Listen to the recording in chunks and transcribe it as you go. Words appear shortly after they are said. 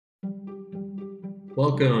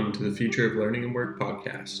Welcome to the Future of Learning and Work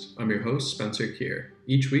podcast. I'm your host, Spencer Kier.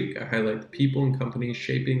 Each week, I highlight the people and companies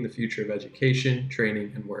shaping the future of education,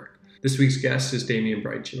 training, and work. This week's guest is Damien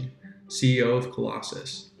Breitschy, CEO of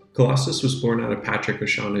Colossus. Colossus was born out of Patrick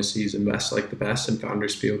O'Shaughnessy's Invest Like the Best and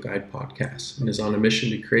Founders Field Guide podcast and is on a mission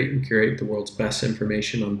to create and curate the world's best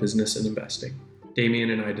information on business and investing.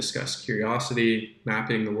 Damien and I discuss curiosity,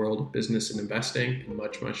 mapping the world of business and investing, and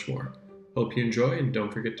much, much more. Hope you enjoy, and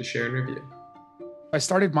don't forget to share and review. I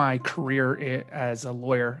started my career as a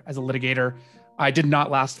lawyer, as a litigator. I did not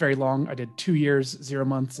last very long. I did 2 years, 0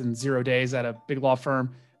 months, and 0 days at a big law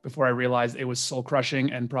firm before I realized it was soul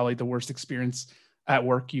crushing and probably the worst experience at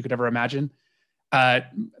work you could ever imagine.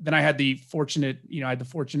 Then I had the fortune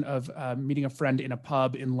of meeting a friend in a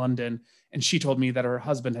pub in London, and she told me that her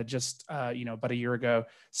husband had just, about a year ago,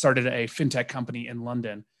 started a fintech company in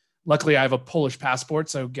London. Luckily, I have a Polish passport,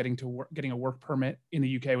 so getting a work permit in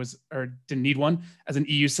the UK didn't need one as an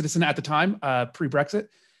EU citizen at the time, pre-Brexit.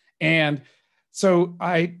 And so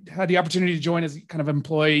I had the opportunity to join as kind of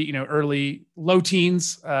employee, early low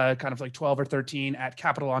teens, kind of like 12 or 13 at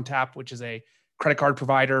Capital on Tap, which is a credit card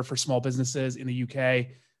provider for small businesses in the UK,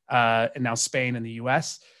 and now Spain and the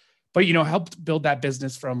US. But, helped build that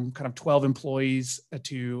business from kind of 12 employees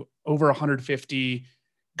to over 150,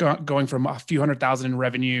 going from a few $100,000 in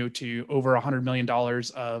revenue to over $100 million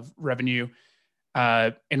of revenue,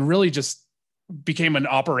 and really just became an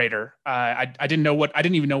operator. I didn't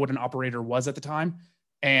even know what an operator was at the time.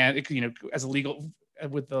 And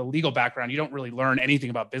with the legal background, you don't really learn anything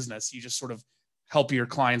about business. You just sort of help your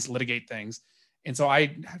clients litigate things. And so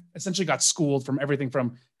I essentially got schooled from everything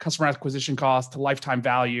from customer acquisition cost to lifetime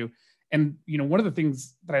value. And, one of the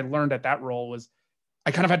things that I learned at that role was I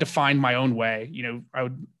kind of had to find my own way. I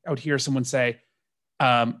would hear someone say,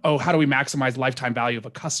 how do we maximize lifetime value of a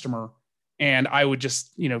customer? And I would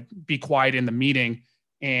just, be quiet in the meeting.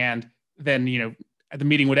 And then, the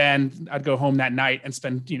meeting would end. I'd go home that night and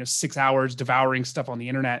spend, 6 hours devouring stuff on the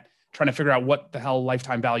internet, trying to figure out what the hell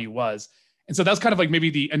lifetime value was. And so that's kind of like maybe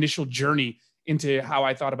the initial journey into how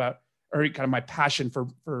I thought about, or kind of my passion for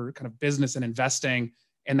kind of business and investing.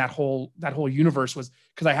 And that whole universe was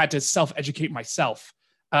because I had to self-educate myself.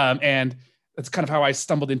 And that's kind of how I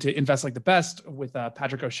stumbled into Invest Like the Best with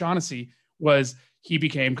Patrick O'Shaughnessy. Was he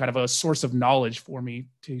became kind of a source of knowledge for me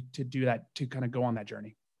to do that, to kind of go on that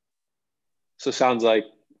journey. So sounds like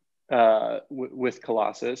with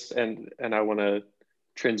Colossus, and I want to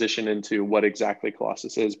transition into what exactly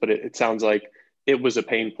Colossus is, but it sounds like it was a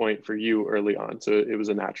pain point for you early on. So it was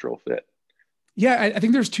a natural fit. Yeah, I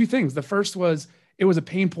think there's two things. The first was, it was a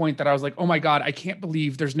pain point that I was like, oh my God, I can't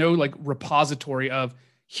believe there's no like repository of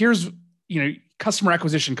here's, customer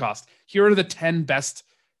acquisition cost. Here are the 10 best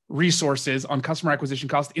resources on customer acquisition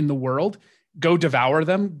cost in the world. Go devour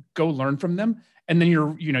them, go learn from them. And then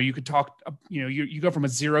you could talk, you go from a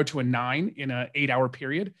 0 to a 9 in an 8-hour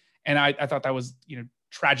period. And I thought that was,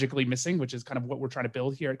 tragically missing, which is kind of what we're trying to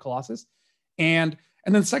build here at Colossus. And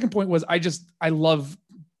then the second point was I love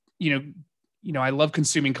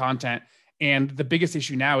consuming content. And the biggest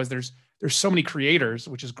issue now is there's so many creators,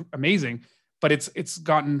 which is amazing, but it's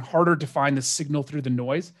gotten harder to find the signal through the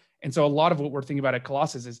noise. And so a lot of what we're thinking about at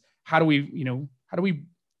Colossus is how do we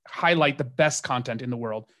highlight the best content in the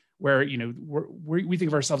world, where we think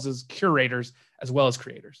of ourselves as curators as well as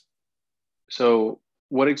creators. So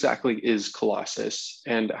what exactly is Colossus,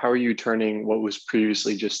 and how are you turning what was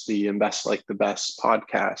previously just the Invest Like the Best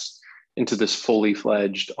podcast into this fully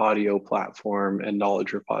fledged audio platform and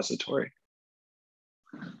knowledge repository?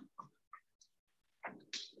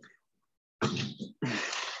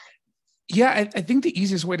 Yeah, I think the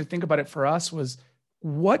easiest way to think about it for us was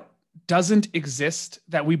what doesn't exist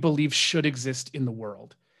that we believe should exist in the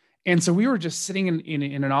world. And so we were just sitting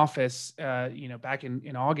in an office, back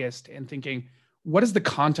in August, and thinking, what is the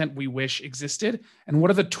content we wish existed, and what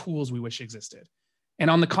are the tools we wish existed? And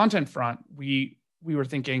on the content front, we were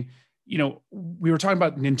thinking, we were talking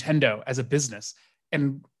about Nintendo as a business,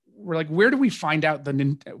 and we're like, where do we find out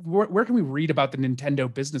where can we read about the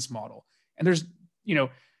Nintendo business model? And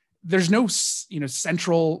there's no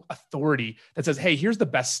central authority that says, hey, here's the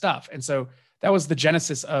best stuff. And so that was the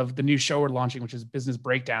genesis of the new show we're launching, which is Business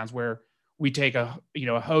Breakdowns, where we take a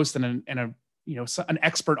host and an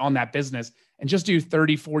expert on that business and just do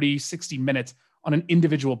 30, 40, 60 minutes on an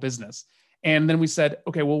individual business. And then we said,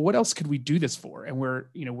 okay, well, what else could we do this for? And we're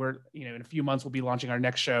in a few months, we'll be launching our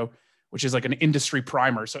next show, which is like an industry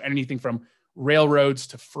primer. So anything from railroads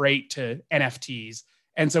to freight to NFTs.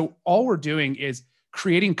 And so all we're doing is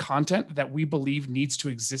creating content that we believe needs to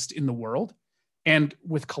exist in the world. And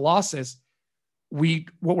with Colossus, what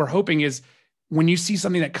we're hoping is when you see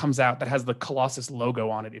something that comes out that has the Colossus logo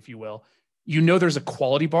on it, if you will, you know there's a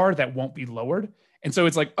quality bar that won't be lowered. And so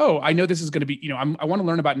it's like, oh, I know this is going to be, I want to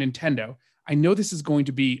learn about Nintendo. I know this is going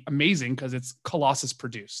to be amazing because it's Colossus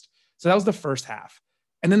produced. So that was the first half.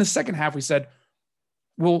 And then the second half, we said,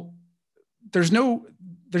 well, there's no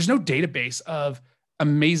database of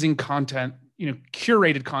amazing content,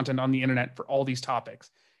 curated content on the internet for all these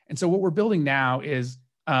topics. And so what we're building now is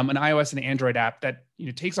an iOS and Android app that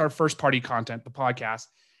takes our first party content, the podcast,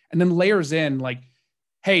 and then layers in like,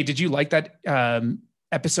 hey, did you like that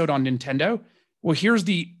episode on Nintendo? Well, here's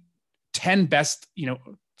the 10 best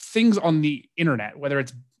things on the internet, whether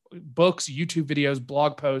it's books, YouTube videos,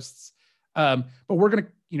 blog posts. But we're going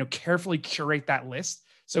to carefully curate that list.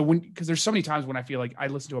 So because there's so many times when I feel like I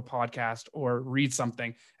listen to a podcast or read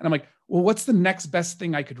something and I'm like, well, what's the next best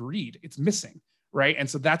thing I could read? It's missing, right? And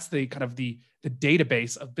so that's the kind of the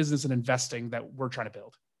database of business and investing that we're trying to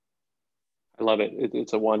build. I love it.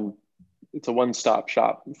 It's a one-stop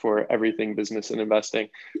shop for everything business and investing.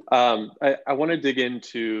 I want to dig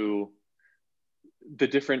into the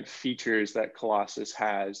different features that Colossus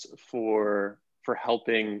has for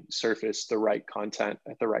helping surface the right content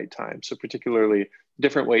at the right time. So particularly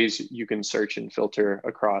different ways you can search and filter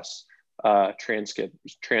across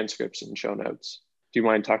transcripts and show notes. Do you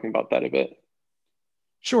mind talking about that a bit?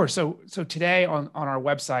 Sure. So today on our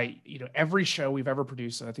website, every show we've ever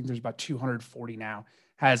produced, so I think there's about 240 now,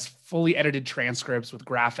 has fully edited transcripts with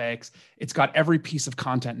graphics. It's got every piece of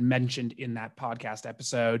content mentioned in that podcast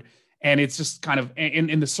episode. And it's just kind of,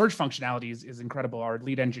 in the search functionality is incredible. Our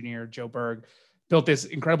lead engineer, Joe Berg, built this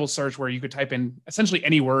incredible search where you could type in essentially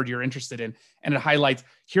any word you're interested in, and it highlights,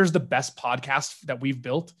 here's the best podcast that we've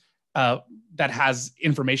built that has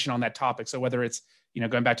information on that topic. So whether it's,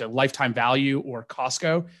 going back to lifetime value or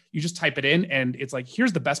Costco, you just type it in and it's like,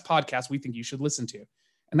 here's the best podcast we think you should listen to.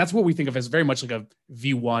 And that's what we think of as very much like a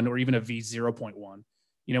V1 or even a V0.1.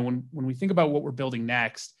 When we think about what we're building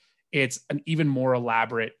next, it's an even more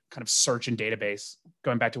elaborate kind of search and database,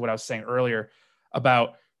 going back to what I was saying earlier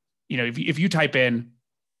about, if you type in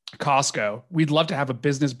Costco, we'd love to have a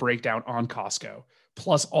business breakdown on Costco,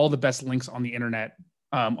 plus all the best links on the internet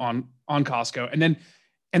on Costco. And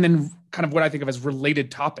then kind of what I think of as related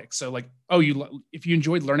topics. So like, if you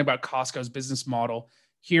enjoyed learning about Costco's business model,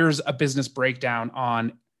 here's a business breakdown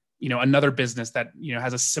on, another business that,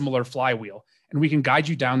 has a similar flywheel. And we can guide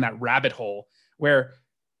you down that rabbit hole where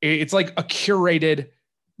it's like a curated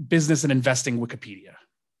business and investing Wikipedia.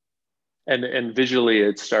 And visually,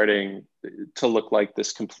 it's starting to look like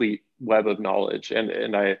this complete web of knowledge.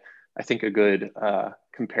 And I think a good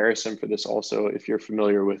comparison for this also, if you're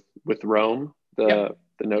familiar with Roam, the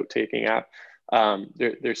note-taking app,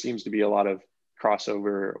 there seems to be a lot of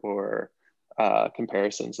crossover or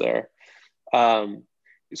comparisons there.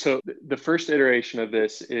 So the first iteration of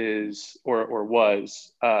this is, or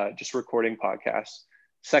was just recording podcasts.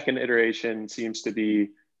 Second iteration seems to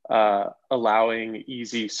be allowing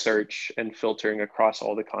easy search and filtering across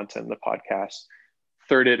all the content in the podcast.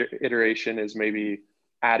 Third iteration is maybe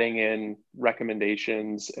adding in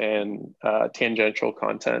recommendations and tangential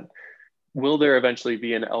content. Will there eventually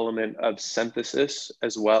be an element of synthesis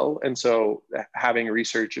as well? And so having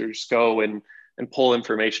researchers go and pull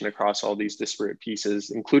information across all these disparate pieces,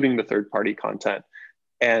 including the third-party content,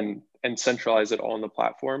 and centralize it all on the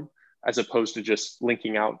platform, as opposed to just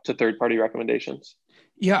linking out to third-party recommendations?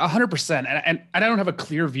 Yeah, 100%. And I don't have a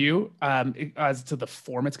clear view as to the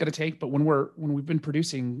form it's going to take, but when we've been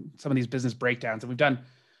producing some of these business breakdowns, and we've done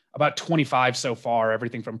about 25 so far,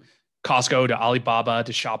 everything from Costco to Alibaba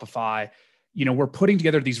to Shopify, we're putting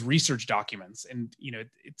together these research documents, and it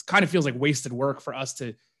kind of feels like wasted work for us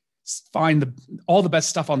to find all the best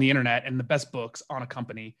stuff on the internet and the best books on a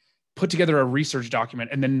company, put together a research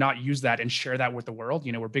document, and then not use that and share that with the world.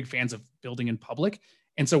 We're big fans of building in public.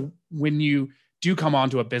 And so when you do come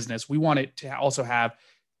onto a business, we want it to also have,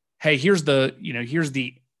 hey, here's the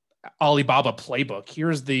Alibaba playbook.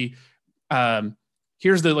 Here's the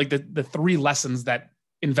three lessons that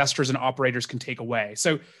investors and operators can take away.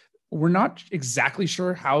 So we're not exactly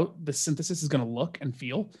sure how the synthesis is going to look and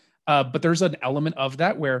feel, but there's an element of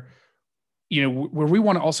that where we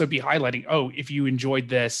want to also be highlighting, if you enjoyed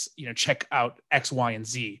this, check out X, Y, and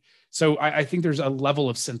Z. So I think there's a level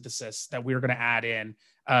of synthesis that we're going to add in.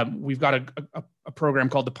 We've got a program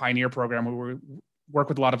called the Pioneer Program, where we work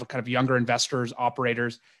with a lot of kind of younger investors,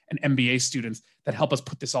 operators, and MBA students that help us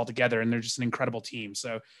put this all together. And they're just an incredible team.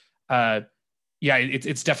 So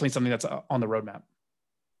it's definitely something that's on the roadmap.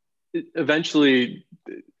 eventually,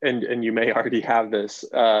 and you may already have this,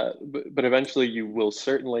 but eventually you will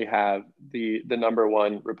certainly have the number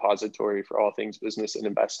one repository for all things business and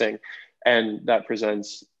investing, and that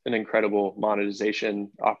presents an incredible monetization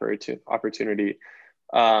opportunity.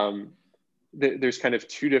 There's kind of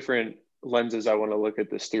two different lenses I want to look at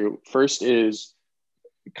this through. First is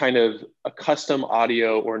kind of a custom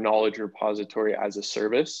audio or knowledge repository as a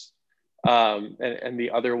service. And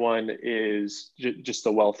the other one is just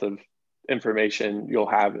the wealth of information you'll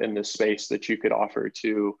have in this space that you could offer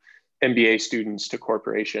to MBA students, to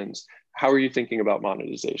corporations. How are you thinking about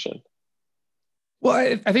monetization?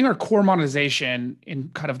 Well, I think our core monetization in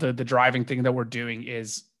kind of the driving thing that we're doing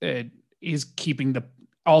is keeping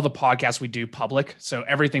all the podcasts we do public. So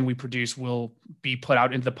everything we produce will be put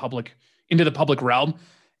out into the public realm.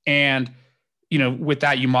 And with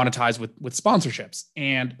that, you monetize with sponsorships.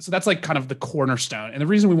 And so that's like kind of the cornerstone. And the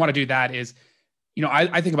reason we want to do that is,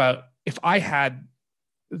 I think about if I had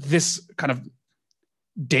this kind of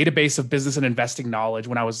database of business and investing knowledge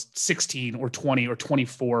when I was 16 or 20 or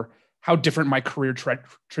 24, how different my career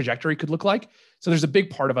trajectory could look like. So there's a big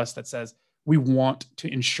part of us that says we want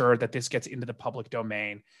to ensure that this gets into the public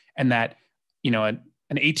domain, and that,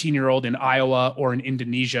 an 18-year-old in Iowa or in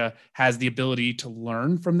Indonesia has the ability to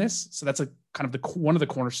learn from this. So that's kind of one of the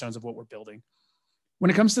cornerstones of what we're building.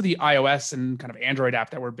 When it comes to the iOS and kind of Android app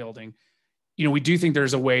that we're building, we do think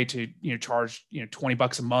there's a way to, charge,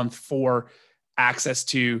 $20 a month for access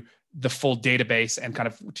to the full database, and kind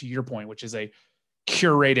of, to your point, which is a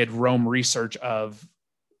curated Rome research of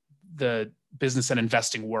the business and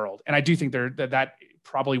investing world. And I do think that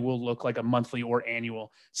probably will look like a monthly or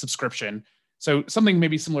annual subscription. So something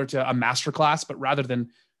maybe similar to a masterclass, but rather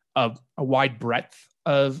than a wide breadth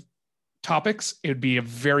of topics, it would be a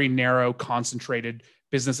very narrow, concentrated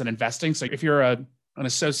business and investing. So if you're an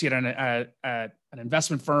associate at an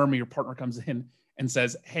investment firm, or your partner comes in and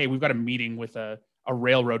says, "Hey, we've got a meeting with a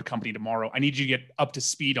railroad company tomorrow. I need you to get up to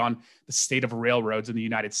speed on the state of railroads in the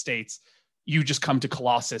United States." You just come to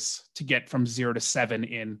Colossus to get from 0 to 7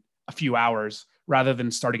 in a few hours, rather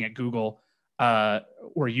than starting at Google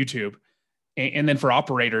or YouTube. And then for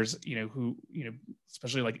operators, who,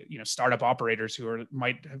 especially like, startup operators who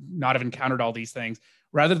might not have encountered all these things,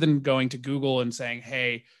 rather than going to Google and saying,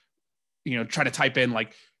 "Hey, try to type in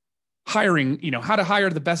like hiring, how to hire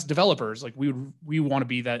the best developers." Like we want to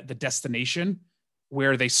be the destination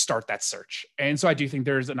where they start that search. And so I do think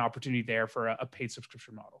there's an opportunity there for a paid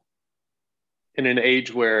subscription model. In an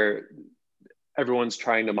age where everyone's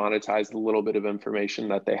trying to monetize the little bit of information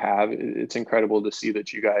that they have, it's incredible to see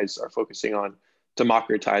that you guys are focusing on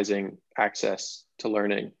democratizing access to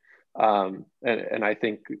learning. And I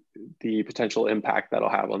think the potential impact that'll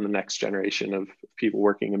have on the next generation of people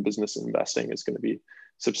working in business and investing is going to be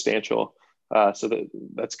substantial. So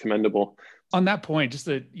that's commendable. On that point, just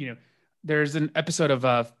that, there's an episode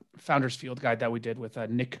of Founders Field Guide that we did with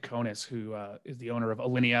Nick Kokonis, who is the owner of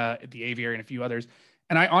Alinea, the Aviary, and a few others.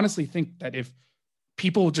 And I honestly think that if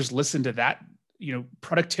people just listen to that,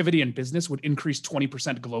 productivity in business would increase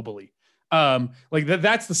 20% globally. Like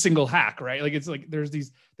that's the single hack, right? Like it's like there's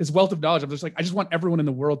this wealth of knowledge. I'm just like, I just want everyone in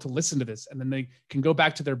the world to listen to this, and then they can go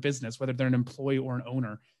back to their business, whether they're an employee or an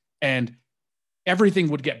owner, and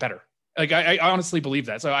everything would get better. Like I honestly believe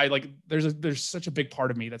that. So there's such a big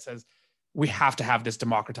part of me that says we have to have this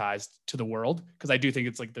democratized to the world, because I do think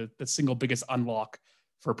it's like the single biggest unlock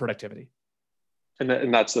for productivity.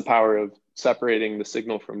 And that's the power of separating the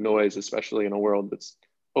signal from noise, especially in a world that's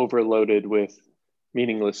overloaded with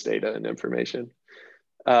meaningless data and information.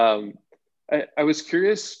 I was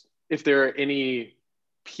curious if there are any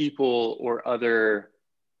people or other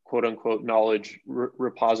quote unquote knowledge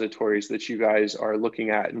repositories that you guys are looking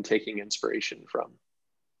at and taking inspiration from.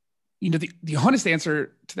 The honest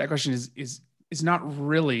answer to that question is not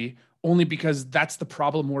really, only because that's the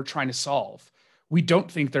problem we're trying to solve. We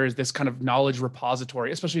don't think there is this kind of knowledge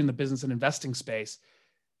repository, especially in the business and investing space,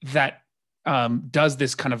 that does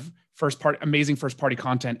this kind of amazing first party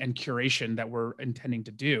content and curation that we're intending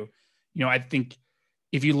to do. I think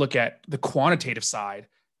if you look at the quantitative side,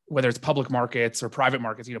 whether it's public markets or private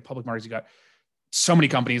markets, public markets, you got so many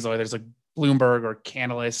companies, whether there's like Bloomberg or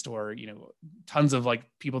Canalist or, tons of like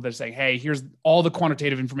people that are saying, "Hey, here's all the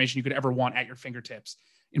quantitative information you could ever want at your fingertips."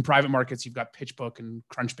 In private markets, you've got PitchBook and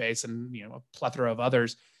Crunchbase and, a plethora of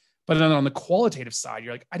others. But then on the qualitative side,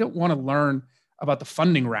 you're like, I don't want to learn about the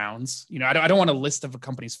funding rounds. I don't want a list of a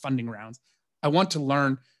company's funding rounds. I want to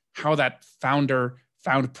learn how that founder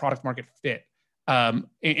found product market fit,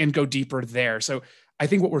 and go deeper there. So I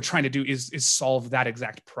think what we're trying to do is solve that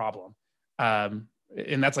exact problem.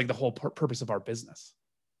 And that's like the whole purpose of our business.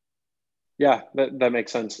 Yeah, that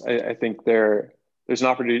makes sense. I think there's an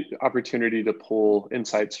opportunity to pull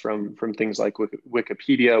insights from things like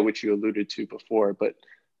Wikipedia, which you alluded to before, but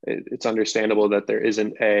it's understandable that there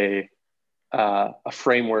isn't a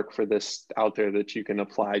framework for this out there that you can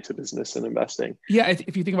apply to business and investing. Yeah,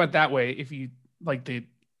 if you think about it that way, if you like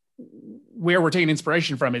where we're taking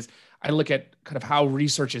inspiration from is I look at kind of how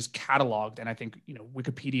research is cataloged, and I think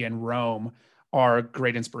Wikipedia and Rome are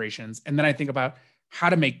great inspirations. And then I think about how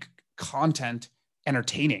to make content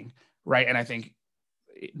entertaining, right? And I think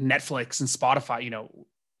Netflix and Spotify,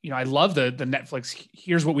 I love the Netflix.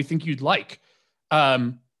 Here's what we think you'd like,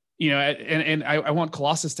 and I want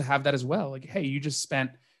Colossus to have that as well. Like, hey, you just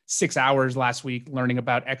spent 6 hours last week learning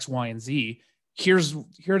about X, Y, and Z. Here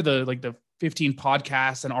are the 15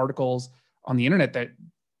 podcasts and articles on the internet that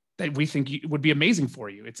we think would be amazing for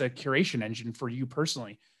you. It's a curation engine for you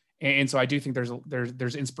personally. And so I do think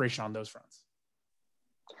there's inspiration on those fronts.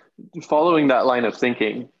 Following that line of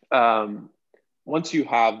thinking, once you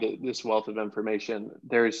have this wealth of information,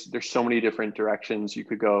 there's so many different directions you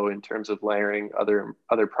could go in terms of layering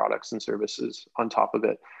other products and services on top of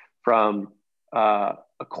it. From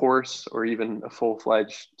a course or even a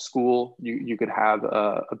full-fledged school, you could have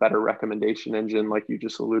a better recommendation engine, like you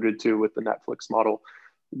just alluded to with the Netflix model.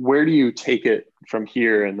 Where do you take it from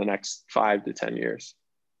here in the next 5 to 10 years?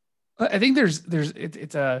 I think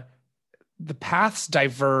the paths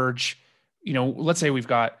diverge. Let's say we've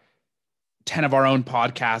got 10 of our own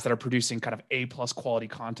podcasts that are producing kind of A+ quality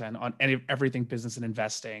content on everything business and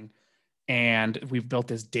investing. And we've built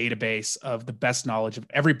this database of the best knowledge of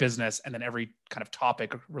every business and then every kind of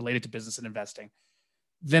topic related to business and investing.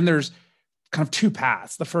 Then there's kind of two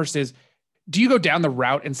paths. The first is, do you go down the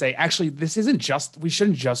route and say, actually, we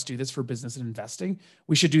shouldn't just do this for business and investing.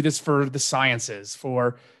 We should do this for the sciences,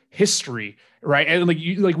 for history, right? And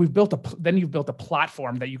you've built a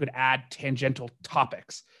platform that you could add tangential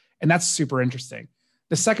topics. And that's super interesting.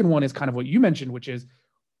 The second one is kind of what you mentioned, which is,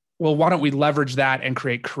 well, why don't we leverage that and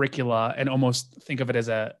create curricula and almost think of it as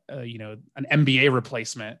an MBA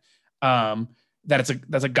replacement, that's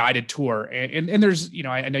a guided tour. And there's,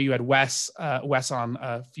 I know you had Wes on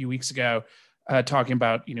a few weeks ago talking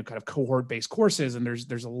about, kind of cohort-based courses, and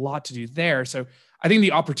there's a lot to do there. So I think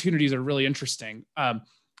the opportunities are really interesting.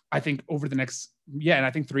 I think over the next, and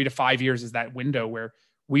I think 3 to 5 years is that window where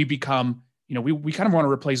we become, we kind of want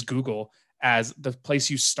to replace Google as the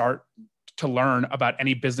place you start to learn about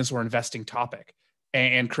any business or investing topic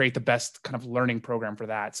and create the best kind of learning program for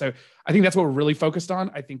that. So I think that's what we're really focused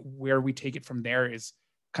on. I think where we take it from there is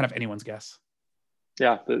kind of anyone's guess.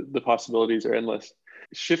 Yeah, the possibilities are endless.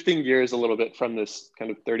 Shifting gears a little bit from this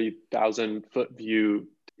kind of 30,000 foot view,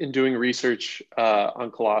 in doing research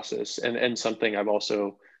on Colossus, and something I've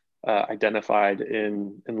also identified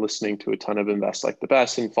in listening to a ton of Invest Like the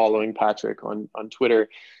Best and following Patrick on Twitter,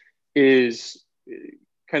 is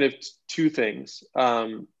kind of two things.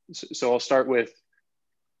 So I'll start with,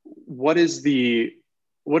 what is the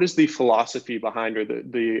philosophy behind, or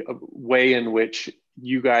the way in which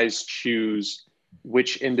you guys choose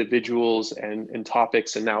which individuals and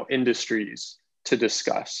topics and now industries to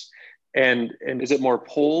discuss? And is it more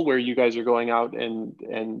poll, where you guys are going out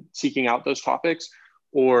and seeking out those topics,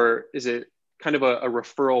 or is it kind of a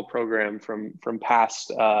referral program from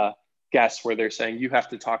past guests where they're saying, you have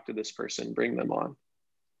to talk to this person, bring them on?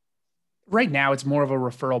 Right now, it's more of a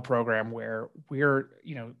referral program where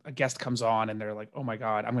a guest comes on and they're like, oh my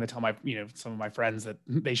God, I'm going to tell some of my friends that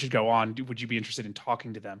they should go on. Would you be interested in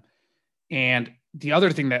talking to them? And the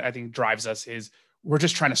other thing that I think drives us is we're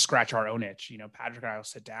just trying to scratch our own itch. Patrick and I will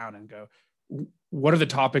sit down and go, what are the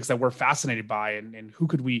topics that we're fascinated by, and who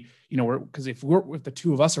could we, because if the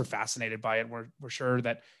two of us are fascinated by it, we're sure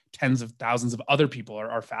that tens of thousands of other people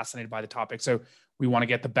are fascinated by the topic. So we want to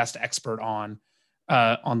get the best expert on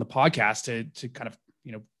the podcast to kind of,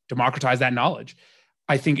 democratize that knowledge.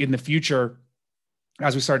 I think in the future,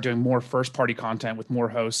 as we start doing more first party content with more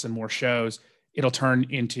hosts and more shows, it'll turn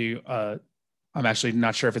into, I'm actually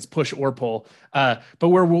not sure if it's push or pull, but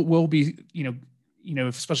where we'll be,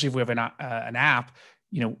 especially if we have an app,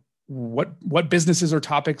 what businesses or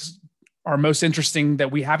topics are most interesting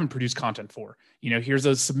that we haven't produced content for. Here's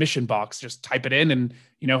a submission box, just type it in, and,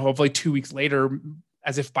 hopefully 2 weeks later,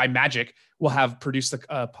 as if by magic, we'll have produced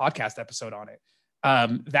a podcast episode on it.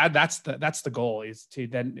 That's the goal, is to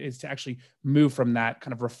actually move from that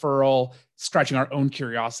kind of referral, scratching our own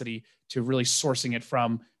curiosity, to really sourcing it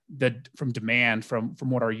from demand, from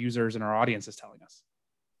what our users and our audience is telling us.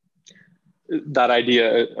 That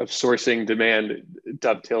idea of sourcing demand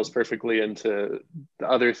dovetails perfectly into the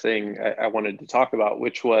other thing I wanted to talk about,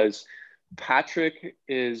 which was Patrick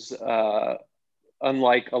is a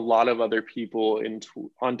unlike a lot of other people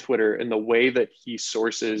on Twitter, in the way that he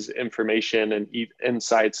sources information and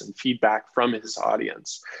insights and feedback from his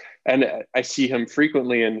audience. And I see him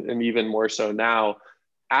frequently, and even more so now,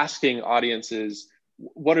 asking audiences,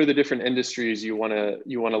 what are the different industries you want to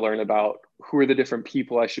learn about? Who are the different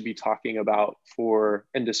people I should be talking about for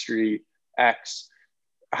industry X?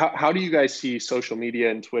 How do you guys see social media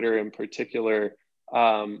and Twitter in particular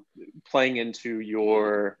playing into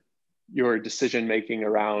your decision making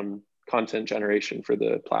around content generation for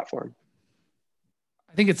the platform?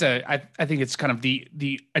 I think it's kind of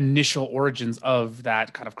the initial origins of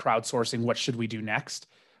that kind of crowdsourcing. What should we do next?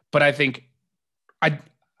 But I think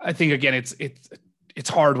again, it's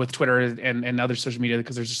hard with Twitter and other social media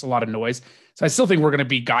because there's just a lot of noise. So I still think we're going to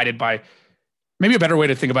be guided by, maybe a better way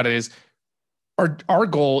to think about it is our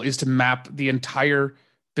goal is to map the entire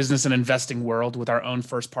business and investing world with our own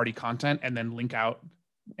first party content, and then link out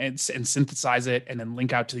and synthesize it, and then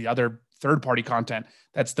link out to the other third party content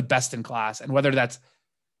that's the best in class. And whether that's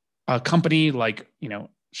a company like,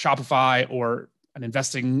 Shopify, or an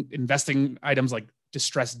investing items like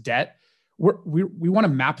distressed debt, we want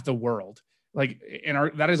to map the world.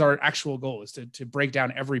 That is our actual goal, is to break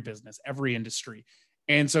down every business, every industry.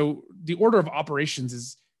 And so the order of operations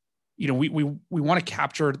is, we want to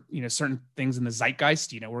capture, certain things in the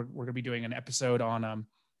zeitgeist. We're going to be doing an episode on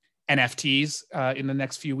NFTs in the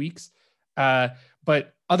next few weeks.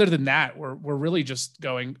 But other than that, we're really just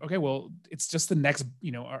going, okay, well, it's just the next,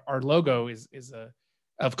 our logo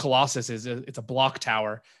of Colossus it's a block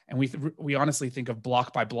tower. And we honestly think of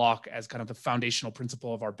block by block as kind of the foundational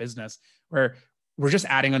principle of our business, where we're just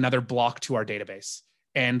adding another block to our database.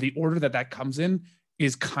 And the order that comes in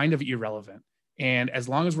is kind of irrelevant. And as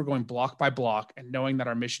long as we're going block by block and knowing that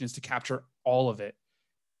our mission is to capture all of it,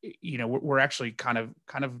 we're actually kind of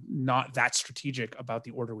not that strategic about the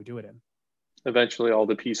order we do it in. Eventually all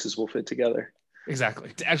the pieces will fit together.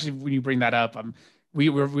 Exactly. Actually, when you bring that up,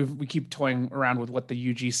 we keep toying around with what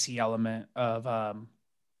the UGC element of our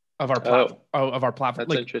platform.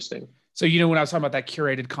 That's interesting. So, when I was talking about that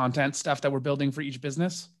curated content stuff that we're building for each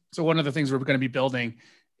business. So one of the things we're going to be building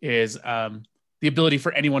is the ability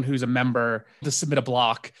for anyone who's a member to submit a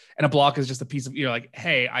block. And a block is just a piece of,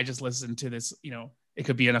 hey, I just listened to this, it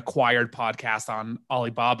could be an acquired podcast on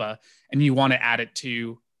Alibaba, and you want to add it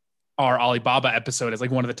to our Alibaba episode as like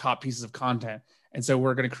one of the top pieces of content. And so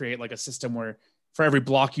we're going to create like a system where for every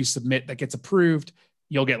block you submit that gets approved,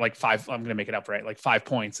 you'll get like 5, I'm going to make it up, right? Like 5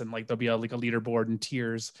 points. And like, there'll be a leaderboard and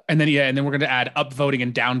tiers. And then we're going to add up voting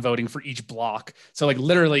and down voting for each block. So like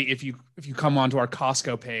literally if you come onto our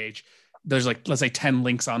Costco page, there's like, let's say 10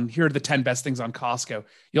 links on, here are the 10 best things on Costco.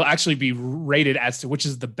 You'll actually be rated as to which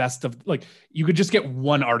is the best of, like, you could just get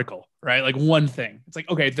one article, right? Like one thing. It's like,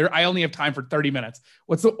 okay, I only have time for 30 minutes.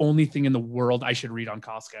 What's the only thing in the world I should read on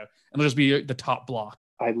Costco? And it'll just be the top block.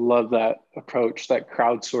 I love that approach, that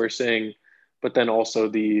crowdsourcing, but then also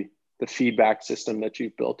the feedback system that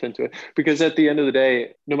you've built into it. Because at the end of the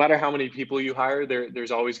day, no matter how many people you hire,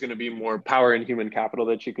 there's always going to be more power and human capital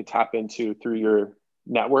that you could tap into through your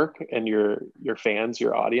network and your fans,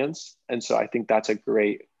 your audience. And so I think that's a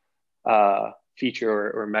great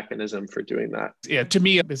feature or mechanism for doing that. Yeah, to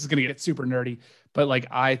me, this is going to get super nerdy, but like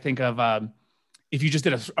I think of if you just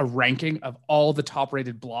did a ranking of all the top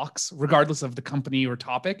rated blocks, regardless of the company or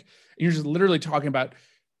topic, and you're just literally talking about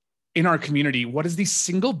in our community, what is the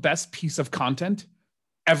single best piece of content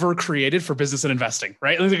ever created for business and investing,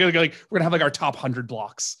 right? Like, we're going to have like our top 100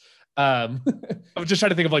 blocks. I'm just trying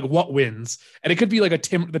to think of like what wins, and it could be like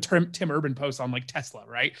Tim Urban post on like Tesla,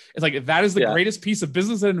 right? It's like, that is the greatest piece of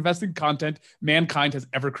business and investing content mankind has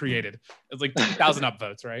ever created. It's like 2,000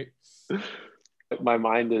 upvotes, right? My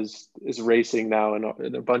mind is racing now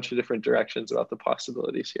in a bunch of different directions about the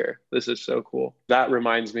possibilities here. This is so cool. That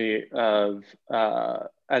reminds me of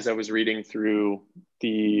as I was reading through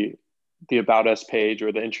the About Us page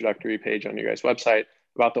or the introductory page on your guys' website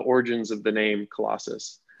about the origins of the name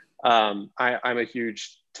Colossus. I'm a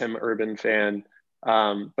huge Tim Urban fan,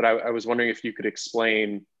 but I was wondering if you could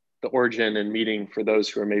explain the origin and meaning for those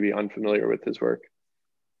who are maybe unfamiliar with his work.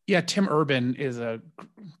 Yeah, Tim Urban is a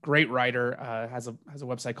great writer, has a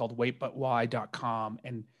website called waitbutwhy.com.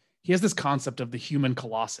 And he has this concept of the human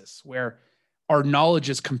colossus, where our knowledge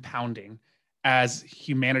is compounding as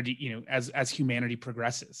humanity, as humanity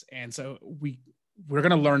progresses. And so we're going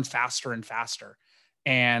to learn faster and faster.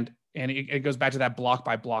 And it goes back to that block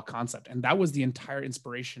by block concept. And that was the entire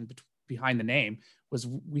inspiration behind the name. Was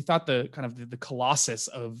we thought the kind of the colossus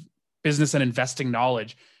of business and investing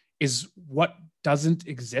knowledge is what doesn't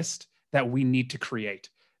exist that we need to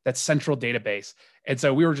create, that central database. And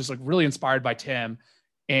so we were just like really inspired by Tim.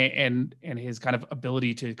 and his kind of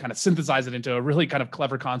ability to kind of synthesize it into a really kind of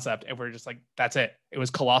clever concept. And we're just like, that's it. It was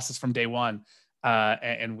Colossus from day one.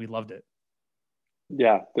 And we loved it.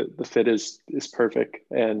 Yeah, the fit is perfect.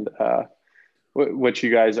 And what you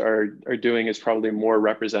guys are doing is probably more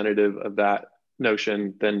representative of that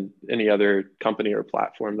notion than any other company or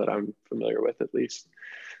platform that I'm familiar with, at least.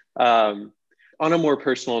 On a more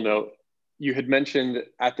personal note, you had mentioned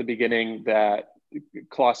at the beginning that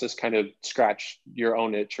Colossus kind of scratched your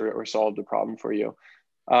own itch or solved a problem for you.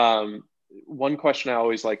 One question I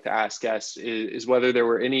always like to ask guests is whether there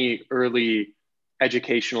were any early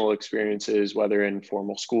educational experiences, whether in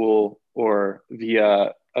formal school or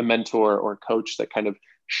via a mentor or coach, that kind of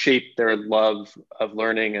shaped their love of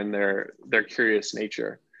learning and their curious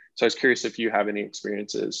nature. So I was curious if you have any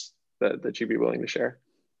experiences that you'd be willing to share.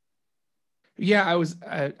 Yeah, I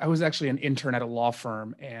was actually an intern at a law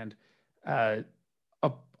firm, and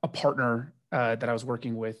a partner that I was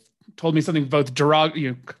working with told me something both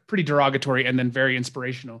pretty derogatory and then very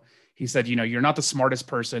inspirational. He said, you're not the smartest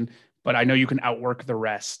person, but I know you can outwork the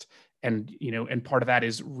rest. And, and part of that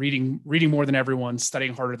is reading more than everyone,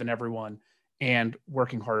 studying harder than everyone, and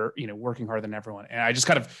working harder than everyone. And I just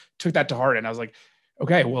kind of took that to heart. And I was like,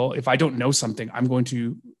 okay, well, if I don't know something, I'm going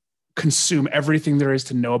to consume everything there is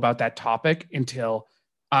to know about that topic until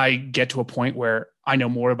I get to a point where I know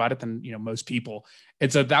more about it than, most people.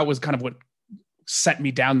 And so that was kind of what set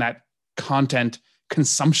me down that content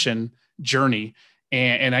consumption journey.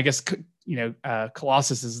 And I guess,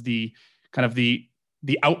 Colossus is the kind of the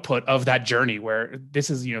output of that journey, where this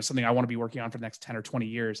is, something I want to be working on for the next 10 or 20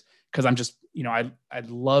 years. Cause I'm just, I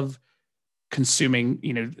love consuming,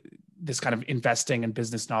 this kind of investing and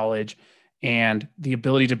business knowledge, and the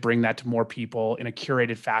ability to bring that to more people in a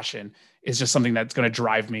curated fashion is just something that's going to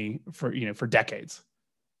drive me for decades.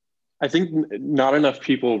 I think not enough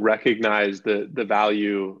people recognize the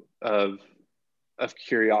value of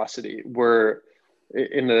curiosity. We're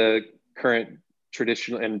in the current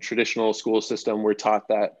traditional school system, we're taught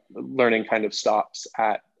that learning kind of stops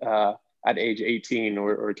at age 18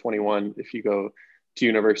 or 21 if you go to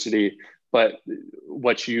university. But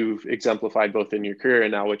what you've exemplified both in your career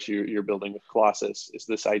and now what you're building with Colossus is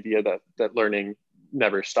this idea that learning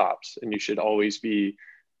never stops, and you should always be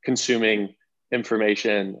consuming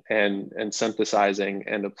information and synthesizing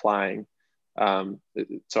and applying.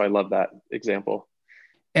 So I love that example.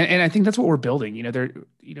 And I think that's what we're building.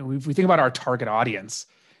 If we think about our target audience,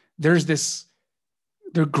 there's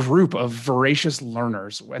the group of voracious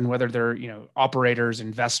learners, and whether they're, operators,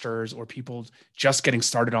 investors, or people just getting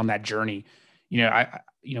started on that journey,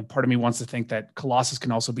 part of me wants to think that Colossus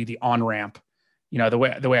can also be the on-ramp. The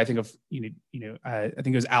way I think of, I think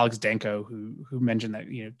it was Alex Danko who mentioned that,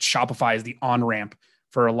 Shopify is the on-ramp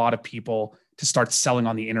for a lot of people to start selling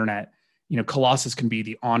on the internet. Colossus can be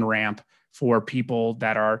the on-ramp for people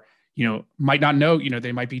that are, might not know,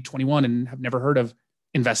 they might be 21 and have never heard of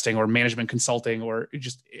investing or management consulting, or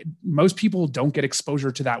most people don't get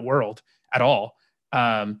exposure to that world at all.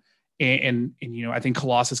 And I think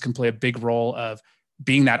Colossus can play a big role of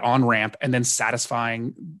being that on-ramp and then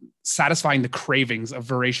satisfying the cravings of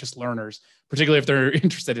voracious learners, particularly if they're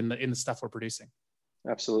interested in the stuff we're producing.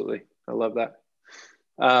 Absolutely. I love that.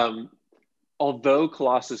 Although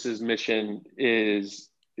Colossus's mission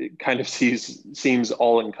seems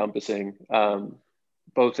all encompassing,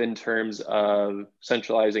 both in terms of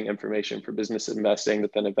centralizing information for business investing,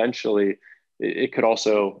 but then eventually it could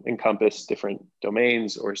also encompass different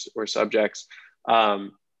domains or subjects.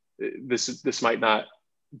 This might not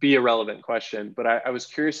be a relevant question, but I was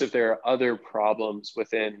curious if there are other problems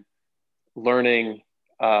within learning,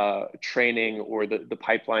 training, or the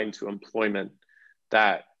pipeline to employment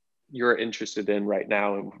that you're interested in right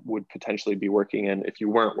now and would potentially be working in if you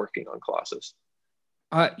weren't working on Colossus.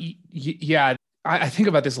 Yeah. I think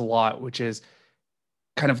about this a lot, which is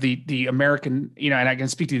kind of the American, and I can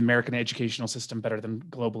speak to the American educational system better than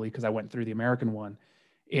globally because I went through the American one,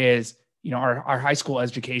 is, our high school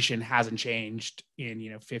education hasn't changed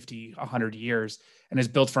in, 50, 100 years, and is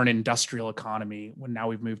built for an industrial economy when now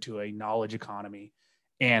we've moved to a knowledge economy,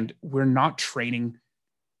 and we're not training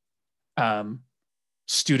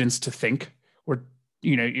students to think. We're,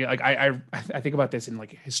 I think about this in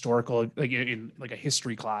like historical, in like a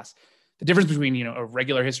history class. The difference between, a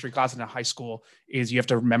regular history class and a high school is you have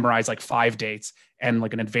to memorize like 5 dates, and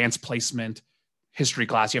like an advanced placement history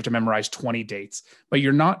class, you have to memorize 20 dates, but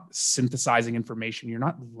you're not synthesizing information. You're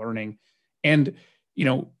not learning. And,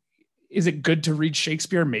 is it good to read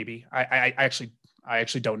Shakespeare? Maybe. I actually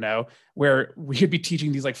don't know, where we could be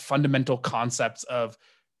teaching these like fundamental concepts of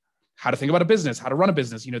how to think about a business, how to run a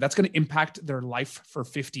business. That's going to impact their life for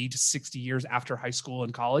 50 to 60 years after high school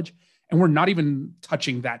and college. And we're not even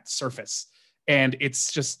touching that surface. And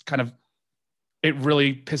it's just it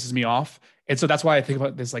really pisses me off. And so that's why I think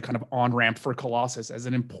about this like kind of on-ramp for Colossus as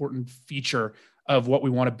an important feature of what we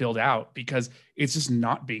want to build out, because it's just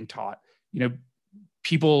not being taught.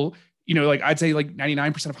 People, like I'd say like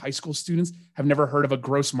 99% of high school students have never heard of a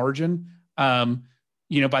gross margin, by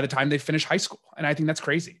the time they finish high school. And I think that's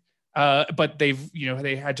crazy. But they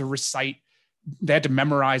had to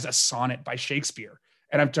memorize a sonnet by Shakespeare.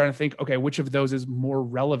 And I'm trying to think, okay, which of those is more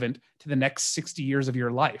relevant to the next 60 years of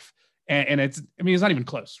your life? And it's not even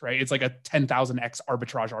close, right? It's like a 10,000x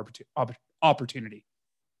arbitrage opportunity.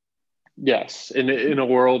 Yes. In a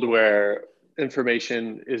world where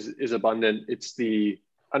information is abundant, it's the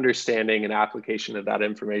understanding and application of that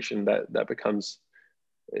information that becomes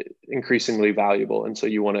increasingly valuable. And so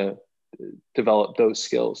you want to develop those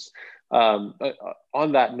skills. On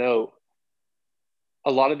that note,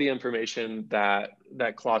 a lot of the information that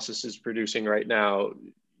Colossus is producing right now,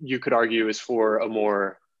 you could argue is for a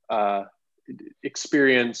more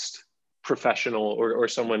experienced professional or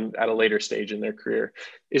someone at a later stage in their career.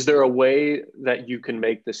 Is there a way that you can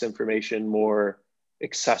make this information more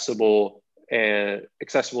accessible to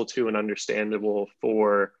and understandable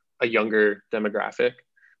for a younger demographic?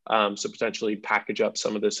 So potentially package up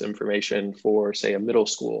some of this information for, say, a middle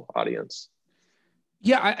school audience.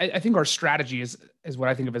 Yeah, I think our strategy is what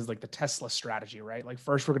I think of as like the Tesla strategy, right? Like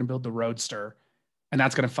first we're going to build the Roadster, and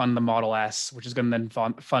that's going to fund the Model S, which is going to then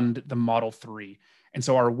fund the Model 3. And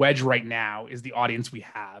so our wedge right now is the audience we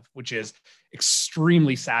have, which is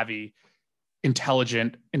extremely savvy,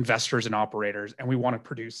 intelligent investors and operators. And we want to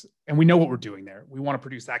produce, and we know what we're doing there. We want to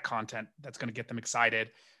produce that content that's going to get them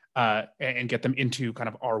excited and get them into kind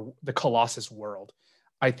of the Colossus world.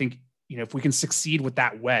 I think, if we can succeed with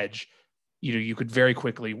that wedge, you could very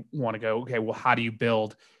quickly want to go, okay, well, how do you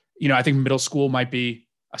build? I think middle school might be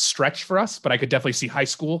a stretch for us, but I could definitely see high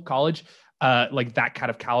school, college, like that kind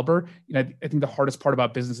of caliber. I think the hardest part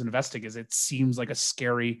about business investing is it seems like a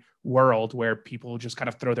scary world where people just kind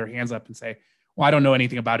of throw their hands up and say, well, I don't know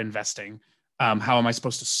anything about investing. How am I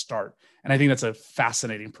supposed to start? And I think that's a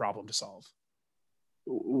fascinating problem to solve.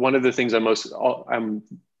 One of the things I'm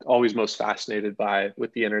always most fascinated by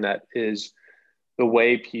with the internet is the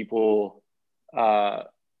way people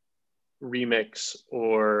remix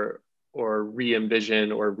or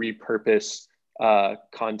re-envision or repurpose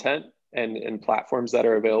content and platforms that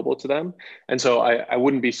are available to them. And so I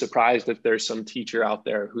wouldn't be surprised if there's some teacher out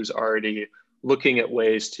there who's already looking at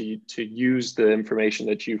ways to use the information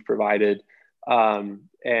that you've provided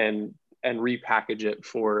and repackage it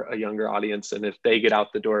for a younger audience. And if they get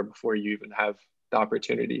out the door before you even have the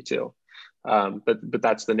opportunity to, but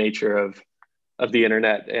that's the nature of the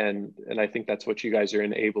internet. And I think that's what you guys are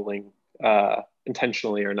enabling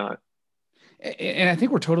intentionally or not. And I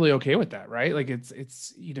think we're totally okay with that, right? Like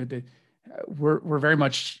we're very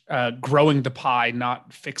much growing the pie,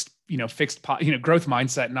 not fixed pie, growth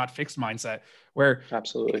mindset, not fixed mindset. Where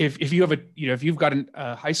absolutely, if you have if you've got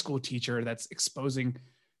a high school teacher that's exposing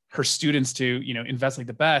her students to invest like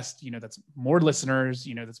the best, that's more listeners,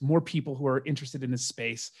 that's more people who are interested in this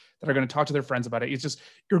space that are going to talk to their friends about it. It's just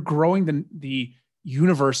you're growing the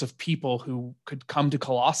universe of people who could come to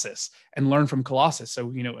Colossus and learn from Colossus.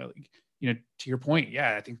 So to your point,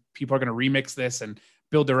 yeah, I think people are going to remix this and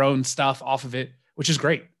build their own stuff off of it, which is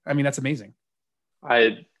great. I mean, that's amazing.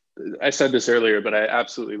 I said this earlier, but I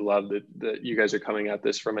absolutely love that you guys are coming at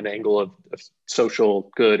this from an angle of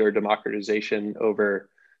social good or democratization over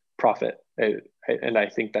profit. And I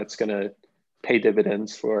think that's going to pay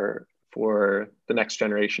dividends for the next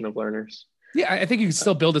generation of learners. Yeah, I think you can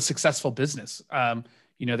still build a successful business.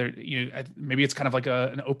 Maybe it's kind of like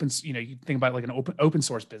an open, you think about like an open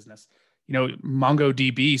source business.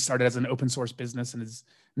 MongoDB started as an open source business and is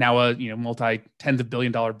now a multi tens of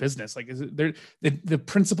 $billion business. Like the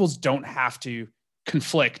principles don't have to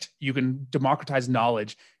conflict. You can democratize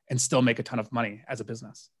knowledge and still make a ton of money as a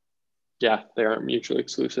business. Yeah, they aren't mutually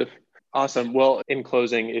exclusive. Awesome. Well, in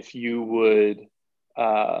closing, if you would,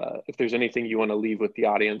 if there's anything you want to leave with the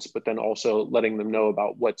audience, but then also letting them know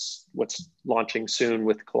about what's launching soon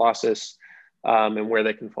with Colossus and where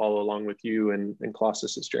they can follow along with you and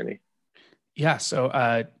Colossus's journey. Yeah. So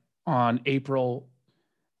on Monday, April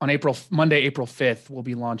 5th, we'll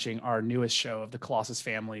be launching our newest show of the Colossus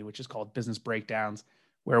family, which is called Business Breakdowns,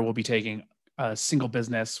 where we'll be taking a single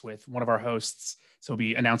business with one of our hosts. So we'll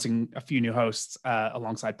be announcing a few new hosts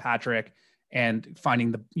alongside Patrick and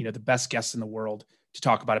finding the best guests in the world to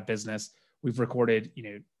talk about a business. We've recorded,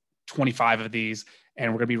 25 of these,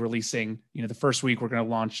 and we're going to be releasing, the first week we're going to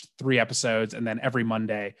launch 3 episodes, and then every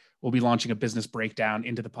Monday we'll be launching a business breakdown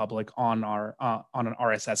into the public on our on an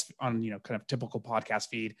RSS, on kind of typical podcast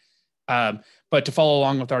feed. But to follow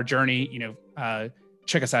along with our journey,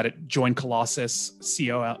 check us out at Join Colossus,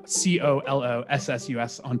 COLOSSUS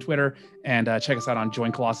on Twitter, and check us out on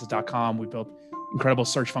joincolossus.com. We built incredible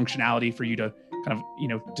search functionality for you to kind of,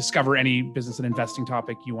 discover any business and investing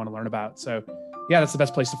topic you want to learn about. So yeah, that's the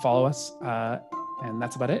best place to follow us. And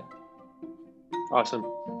that's about it. Awesome.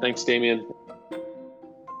 Thanks, Damien.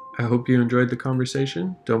 I hope you enjoyed the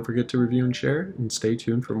conversation. Don't forget to review and share, and stay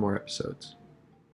tuned for more episodes.